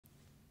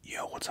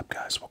Yo, what's up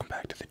guys? Welcome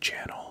back to the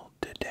channel.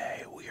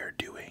 Today we are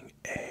doing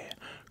a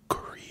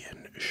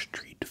Korean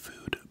street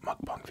food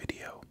mukbang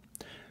video.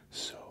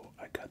 So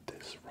I got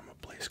this from a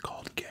place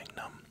called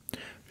Gangnam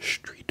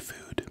Street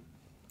Food.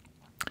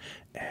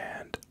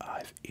 And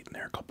I've eaten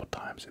there a couple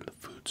times and the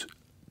food's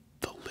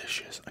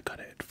delicious. I got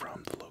it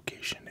from the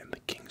location in the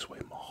Kingsway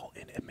Mall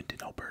in Edmonton,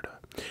 Alberta.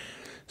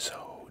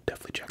 So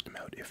definitely check them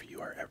out if you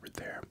are ever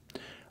there.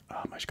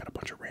 I just got a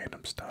bunch of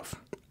random stuff.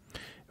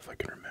 If I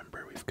can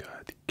remember, we've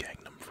got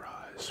Gangnam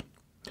fries.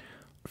 I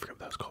forget what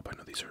that was called, but I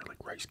know these are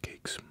like rice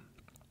cakes.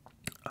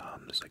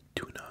 There's like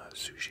tuna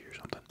sushi or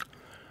something.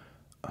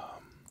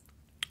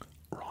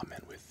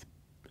 Ramen with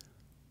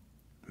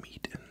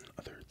meat and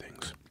other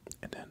things.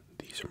 And then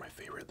these are my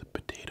favorite, the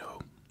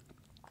potato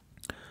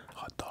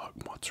hot dog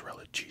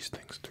mozzarella cheese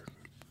things. They're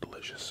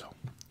delicious, so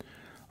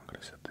I'm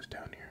gonna set this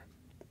down here.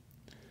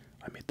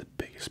 I made the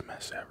biggest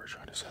mess ever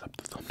trying to set up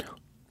the thumbnail.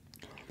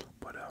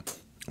 But I'm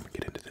gonna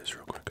get into this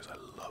real quick because I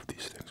love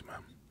these things,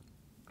 man.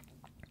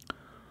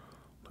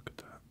 Look at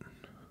that.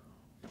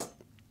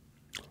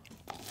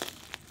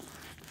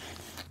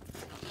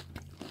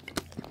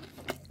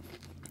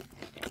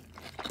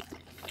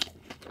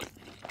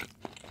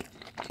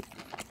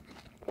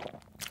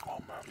 Oh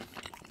man.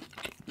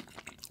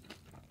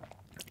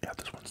 Yeah,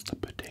 this one's the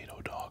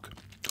potato dog.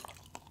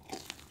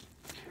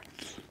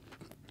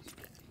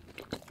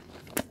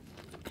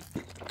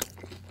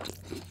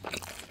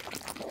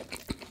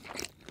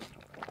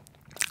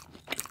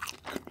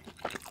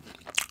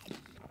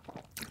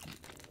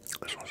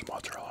 This one's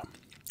mozzarella.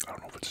 I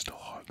don't know if it's still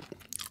hot.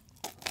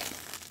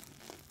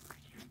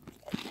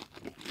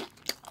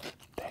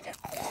 Dang it.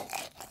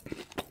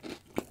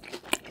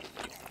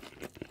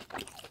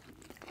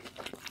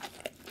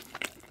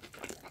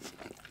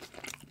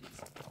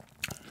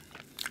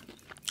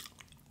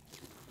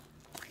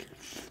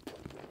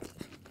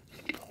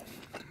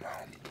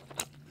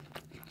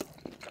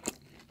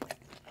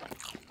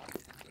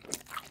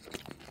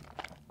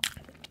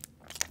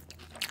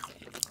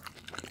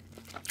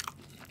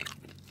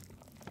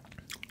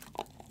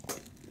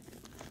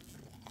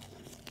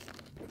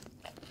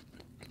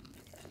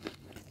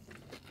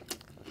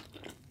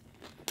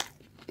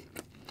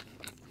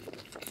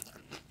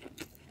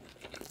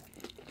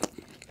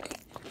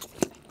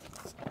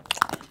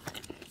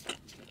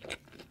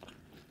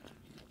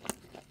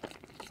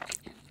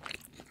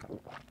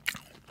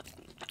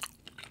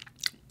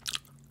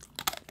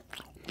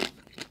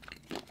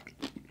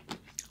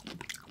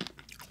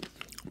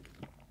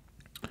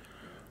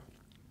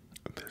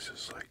 This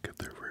is like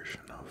their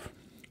version of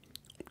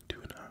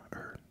tuna,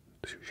 or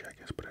sushi, I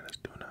guess, but it has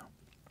tuna.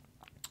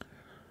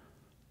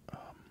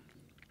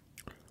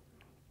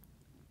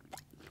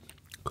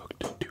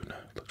 Cooked tuna,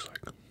 it looks like.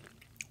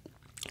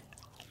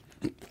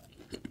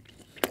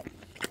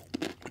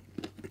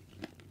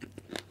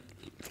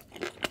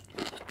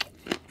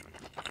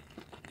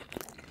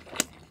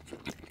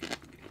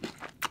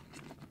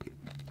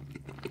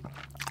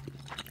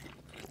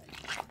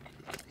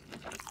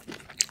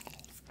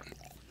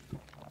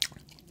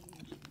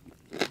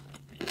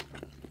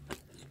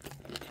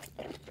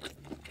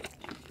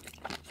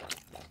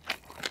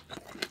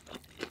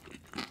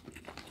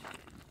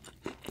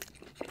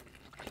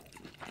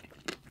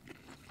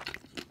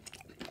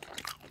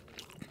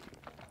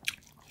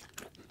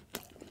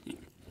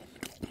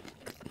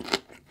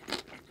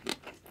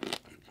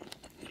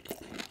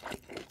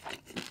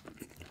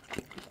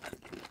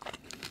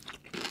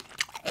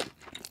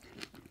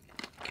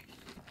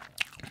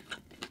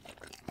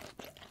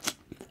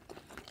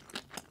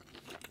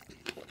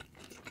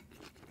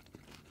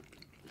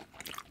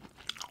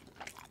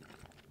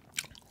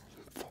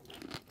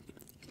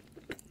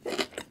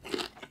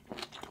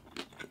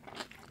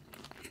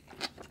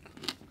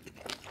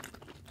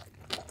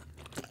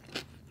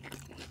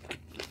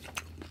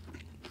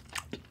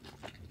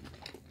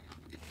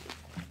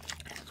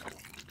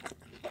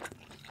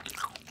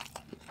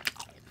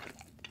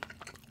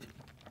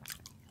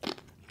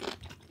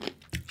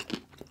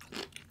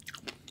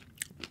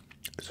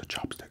 It's a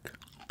chopstick.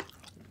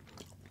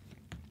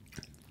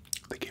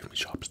 They gave me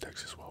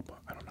chopsticks as well, but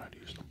I don't know how to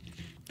use them.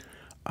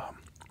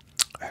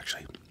 I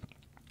actually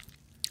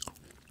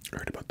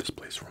heard about this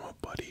place from a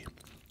buddy.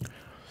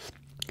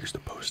 He used to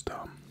post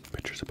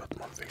pictures about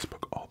them on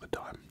Facebook all the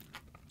time.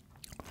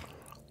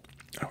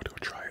 I went to go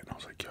try it and I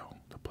was like, yo,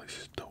 the place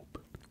is dope.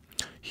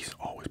 He's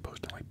always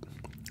posting like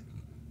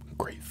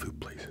great food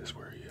places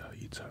where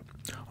he eats at.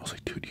 I was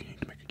like, dude, you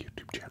need to make a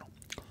YouTube channel.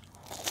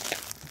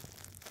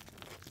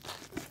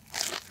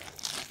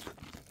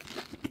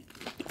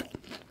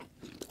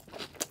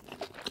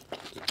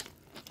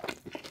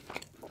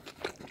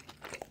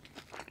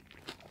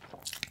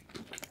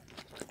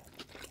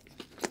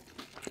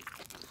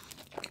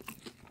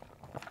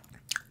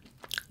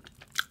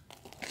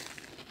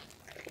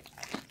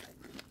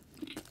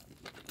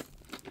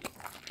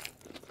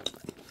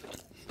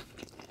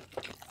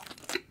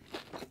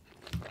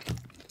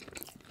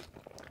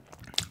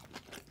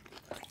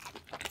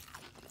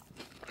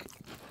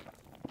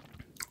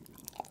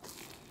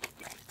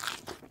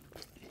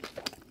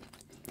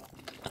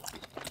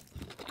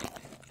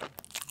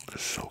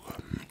 so good.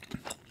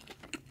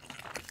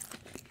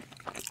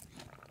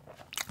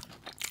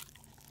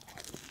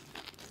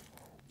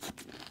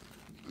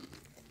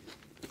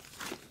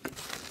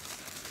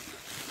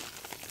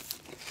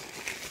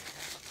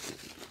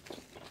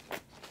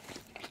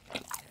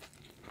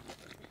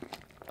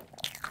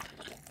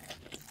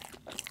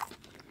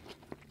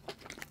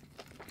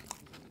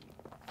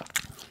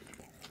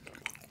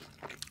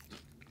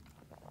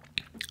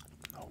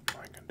 Nope,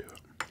 I ain't gonna do it.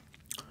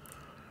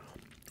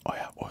 Oh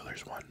yeah,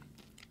 Oilers won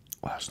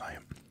last night.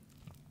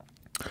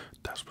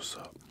 That's what's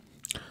up.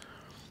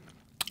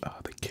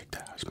 They kicked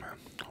ass, man.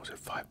 I was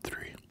at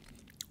 5-3.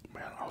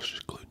 Man, I was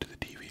just glued to the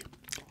TV.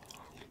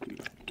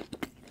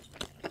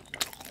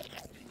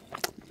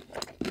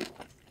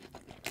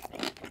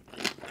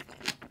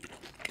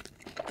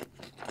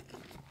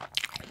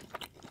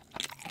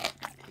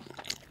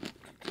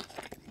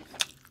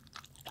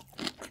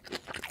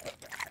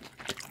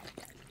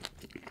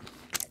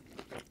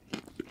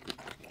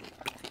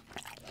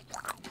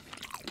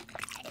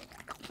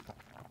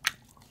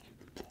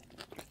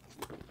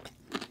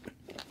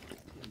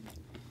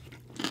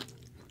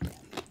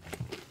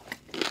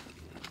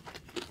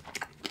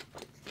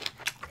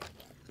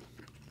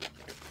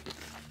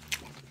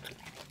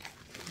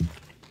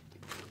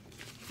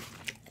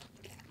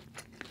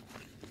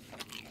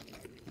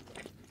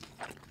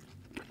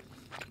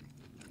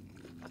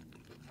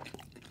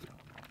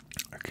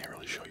 I can't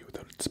really show you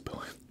without it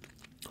spilling.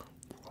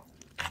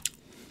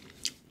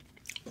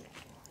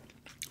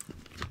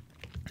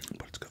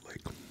 But it's got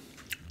like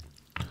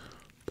a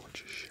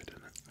bunch of shit in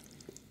it.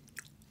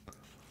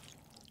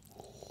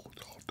 Oh,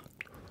 it's hot.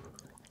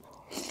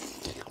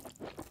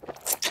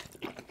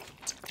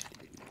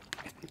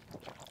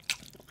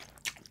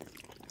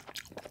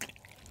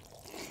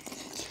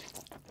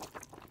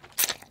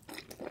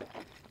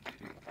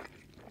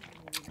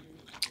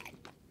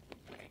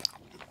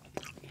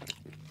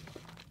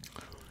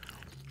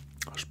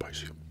 Oh,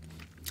 spicy.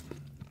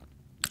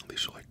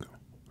 These are like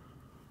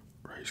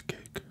rice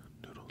cake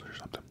noodles or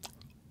something.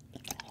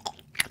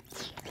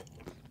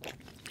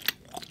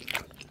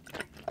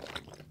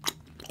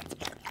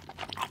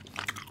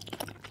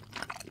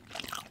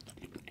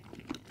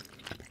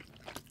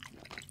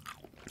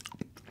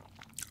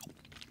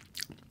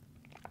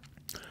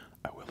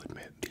 I will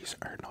admit, these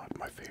are not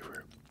my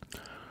favorite.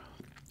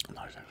 I'm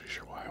not exactly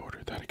sure why I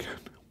ordered that again,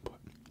 but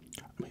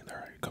I mean,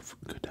 they're a good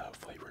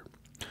flavor,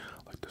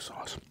 like the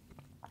sauce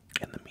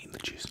and the meat and the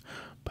cheese.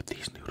 But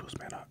these noodles,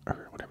 man,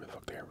 or whatever the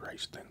fuck they are,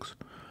 rice things,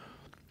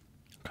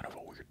 kind of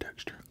a weird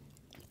texture.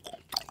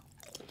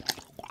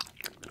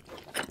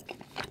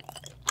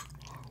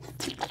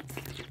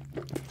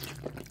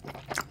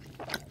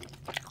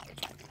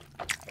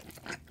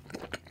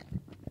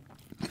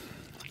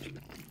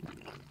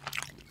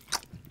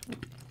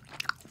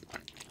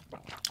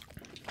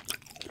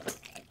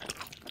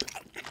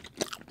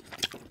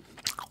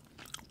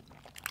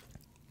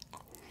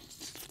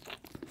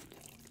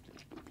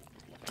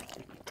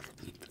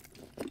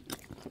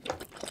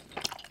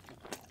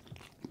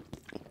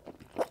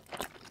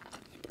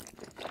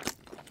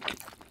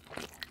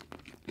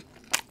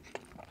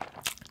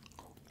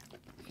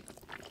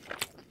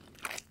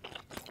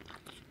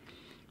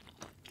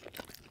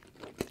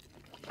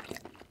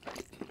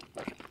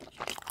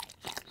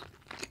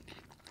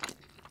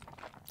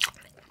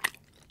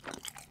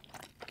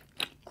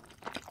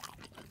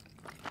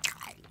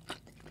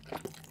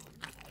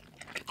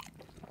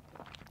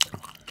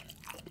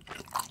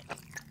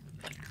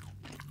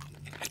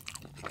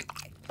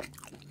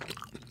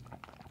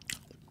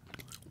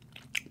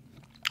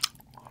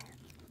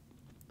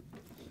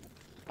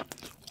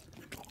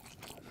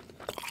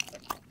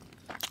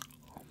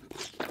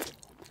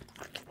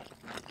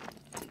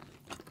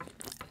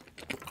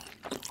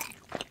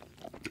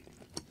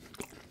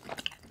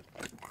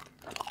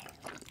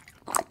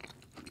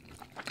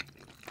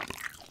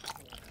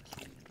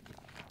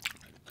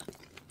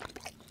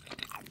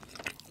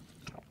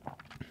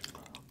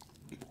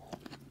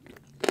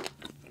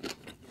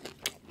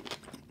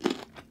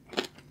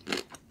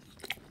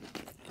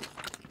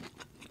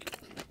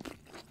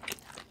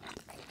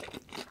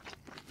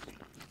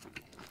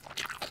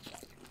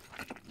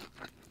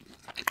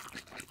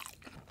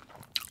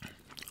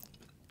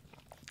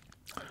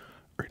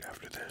 Right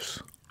after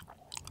this,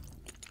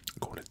 I'm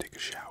going to take a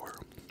shower,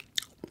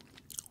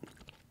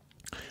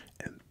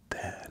 and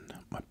then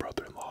my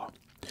brother-in-law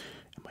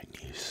and my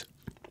niece,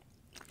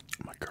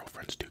 my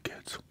girlfriend's 2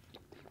 kids,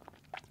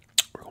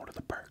 we're going to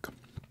the park.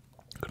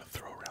 I'm gonna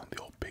throw around the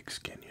old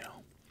pigskin, you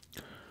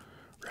know,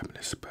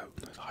 reminisce about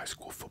the high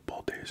school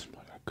football days.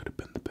 Like, I could have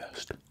been the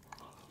best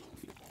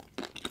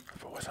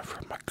if it wasn't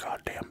for my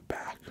goddamn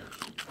back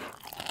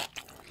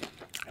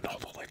and all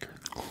the liquor.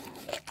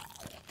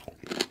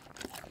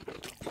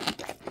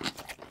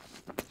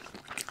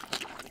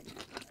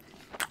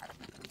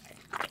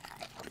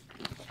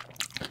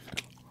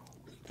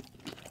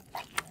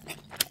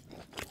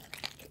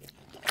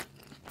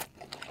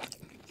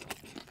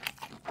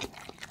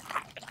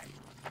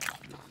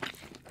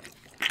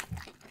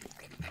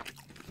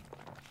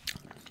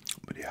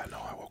 But yeah, no,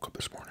 I woke up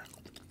this morning.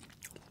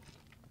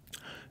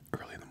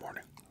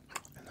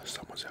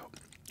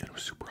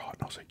 was super hot,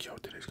 and I was like, yo,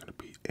 today's gonna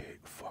be a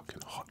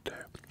fucking hot day.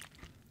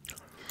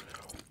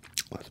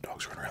 Let the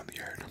dogs run around the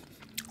yard.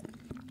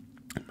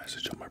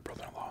 Message on my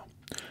brother-in-law.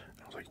 And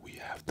I was like, we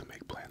have to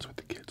make plans with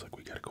the kids. Like,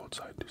 we gotta go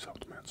outside and do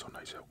something, man. It's so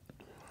nice out.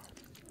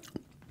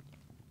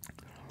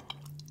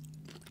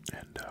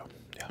 And,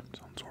 yeah,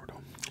 sounds sort of.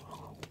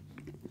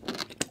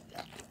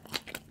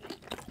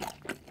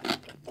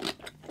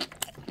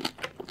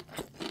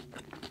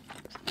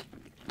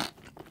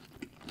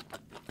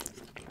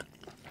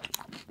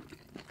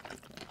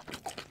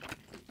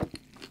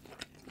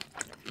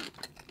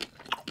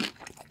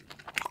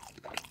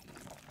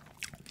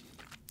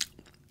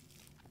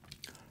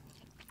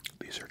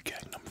 These are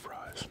Gangnam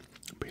fries.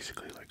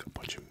 Basically like a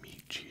bunch of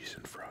meat, cheese,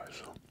 and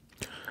fries. So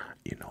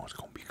you know it's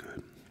gonna be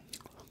good.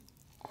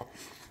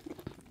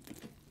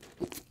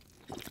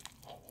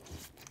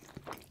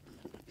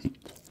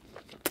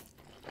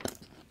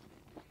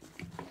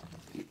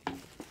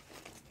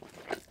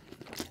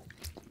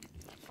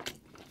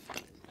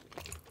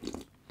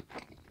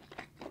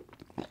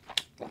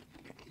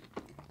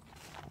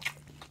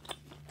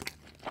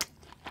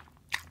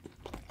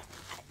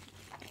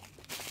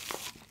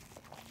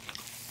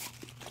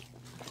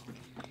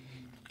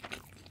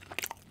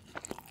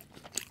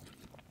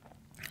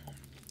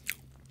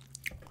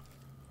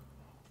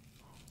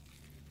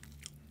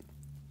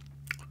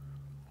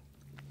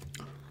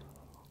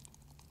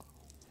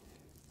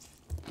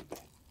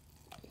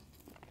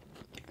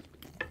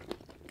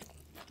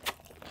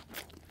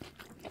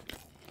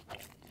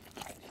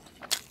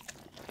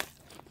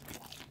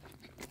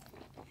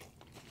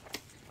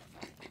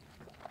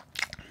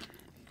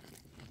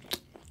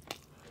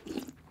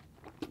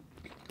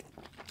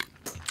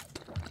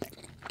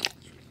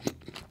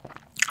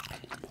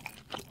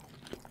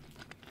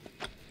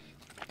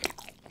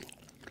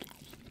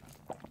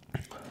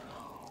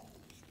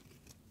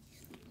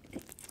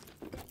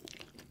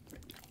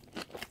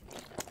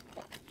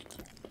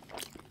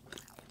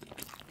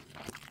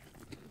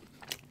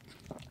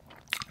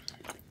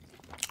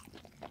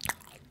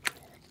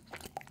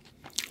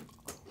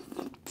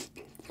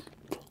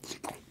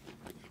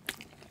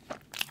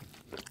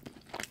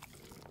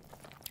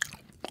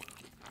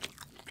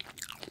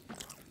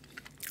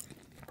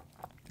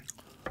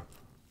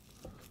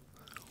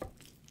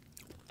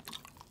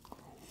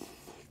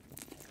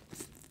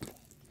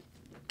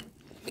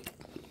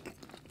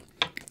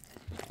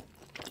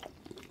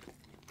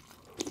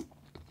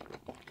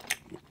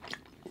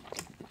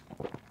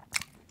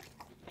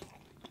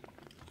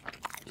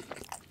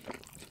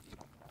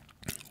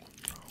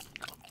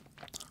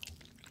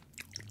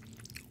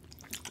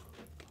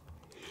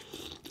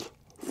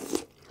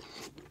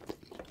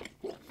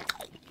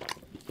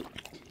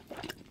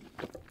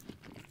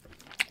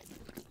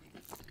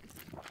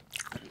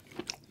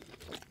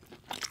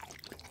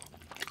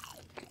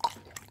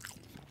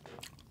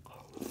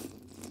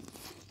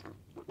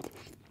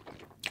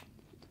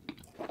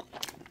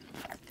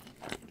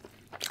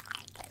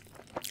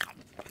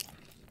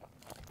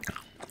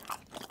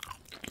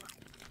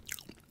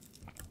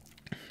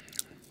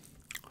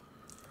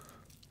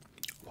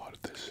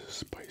 This is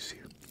spicy.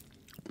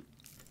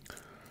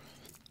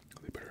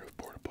 They better have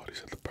porta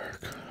potties at the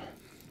park.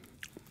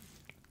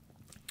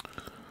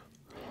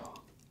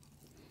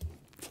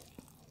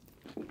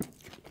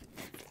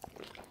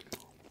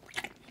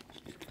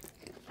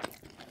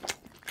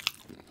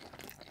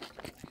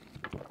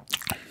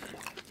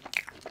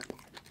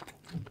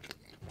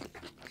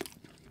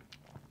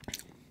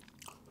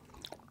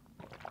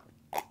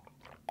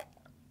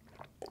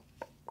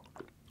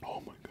 Oh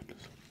my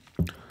goodness.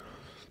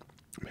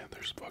 Man,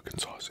 there's fucking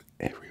sauce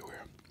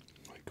everywhere.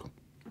 Like,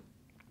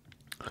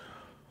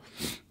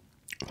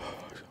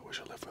 I wish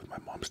I lived with my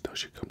mom still.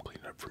 She'd come clean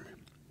it up for me.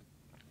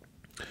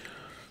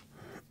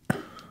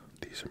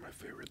 These are my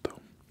favorite though.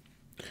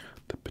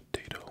 The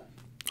potato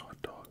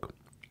hot dog.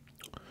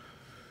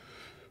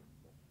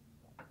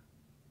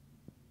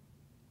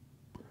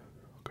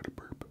 Got a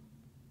burp.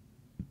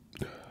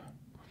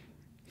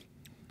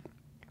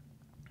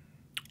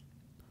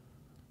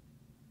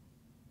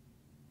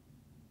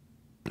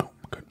 No,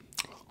 good.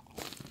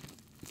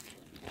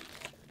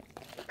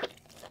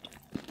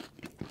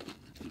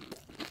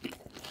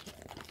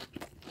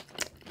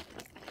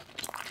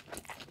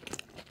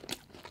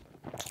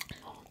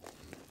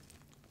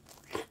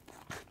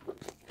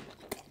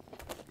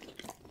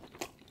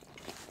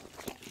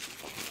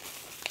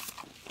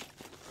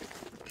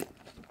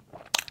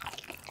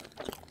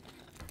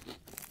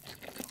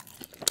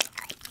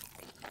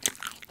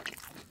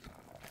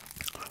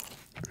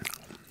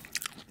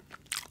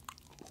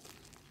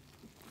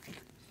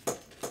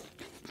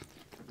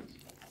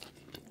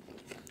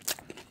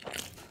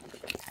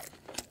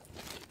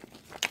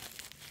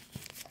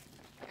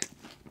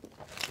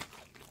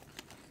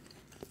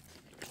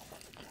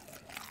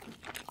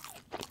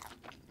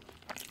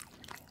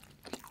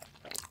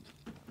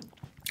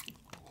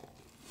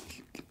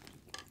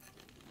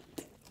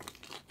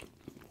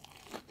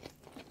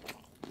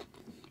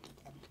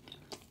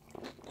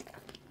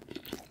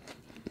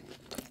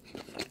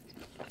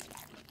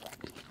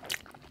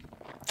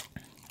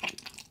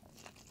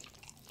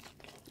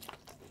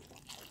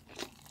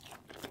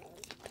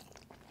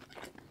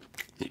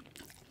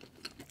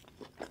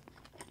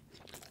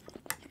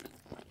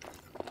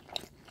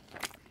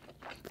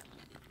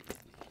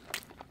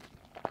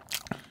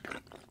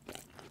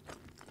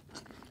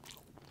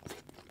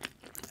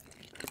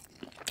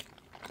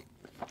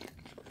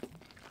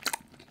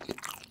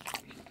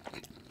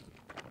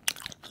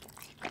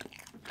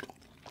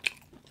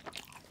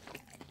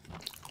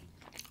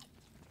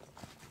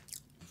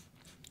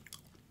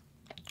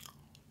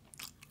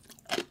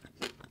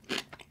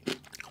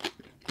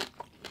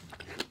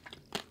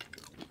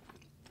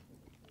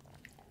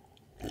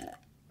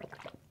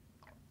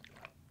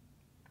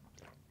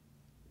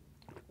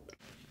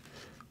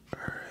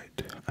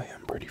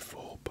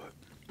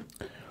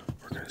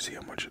 see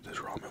how much of this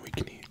ramen we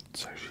can eat.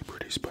 It's actually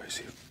pretty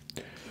spicy.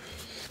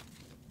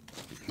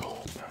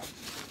 Oh man.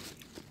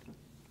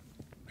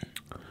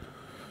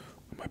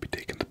 I might be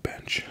taking the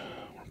bench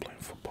when I'm playing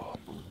football.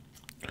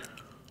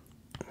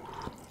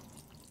 Ooh.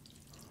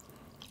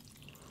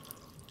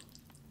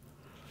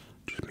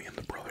 Just me and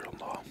the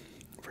brother-in-law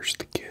versus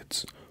the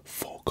kids.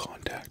 Full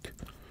contact.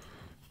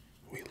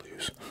 We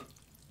lose.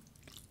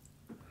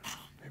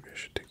 Maybe I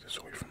should take this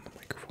away from the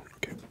microphone.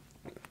 Okay.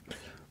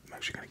 I'm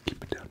actually gonna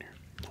keep it down here.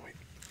 Oh, wait.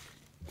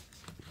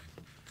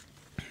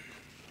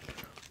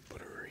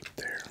 Put it right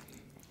there.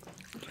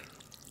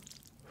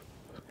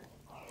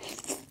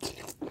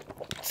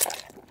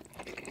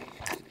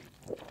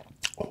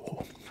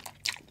 Oh.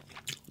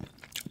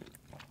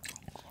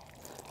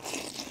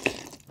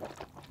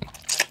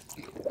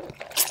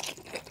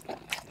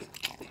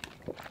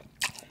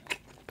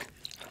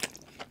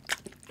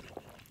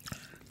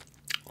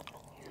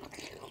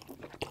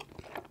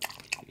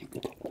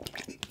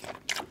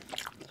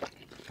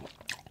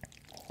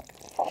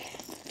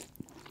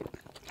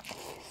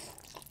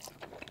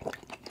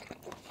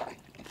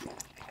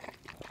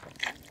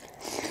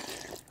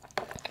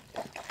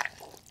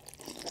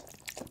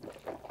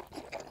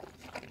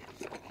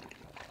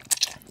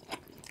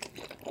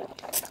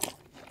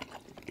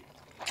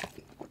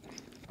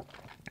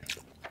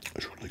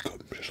 It's really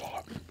good, it's just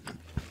hot.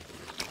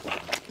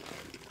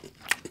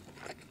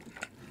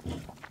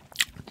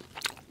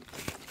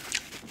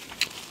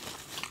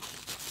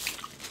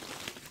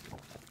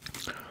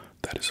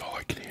 That is all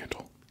I can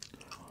handle.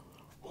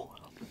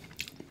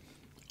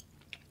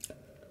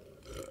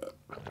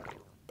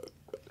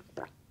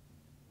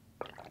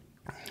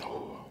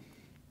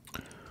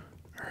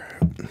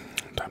 Alright,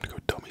 time to go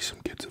dummy some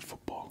kids at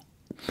football.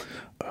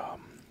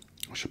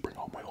 I should bring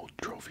all my old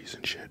trophies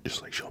and shit.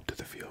 Just like show up to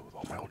the field with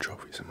all my old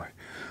trophies and my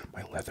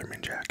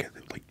Leatherman jacket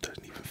that like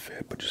doesn't even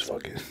fit, but just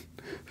fucking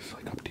it's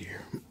like up to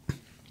here.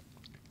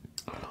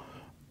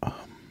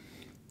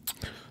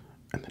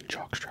 And then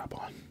jockstrap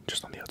on,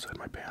 just on the outside of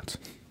my pants.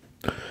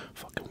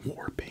 Fucking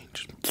war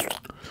paint.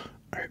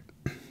 Alright.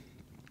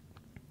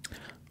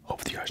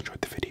 Hope you guys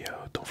enjoyed the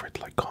video. Don't forget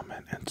to like,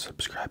 comment, and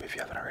subscribe if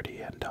you haven't already.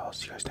 And I'll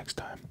see you guys next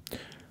time.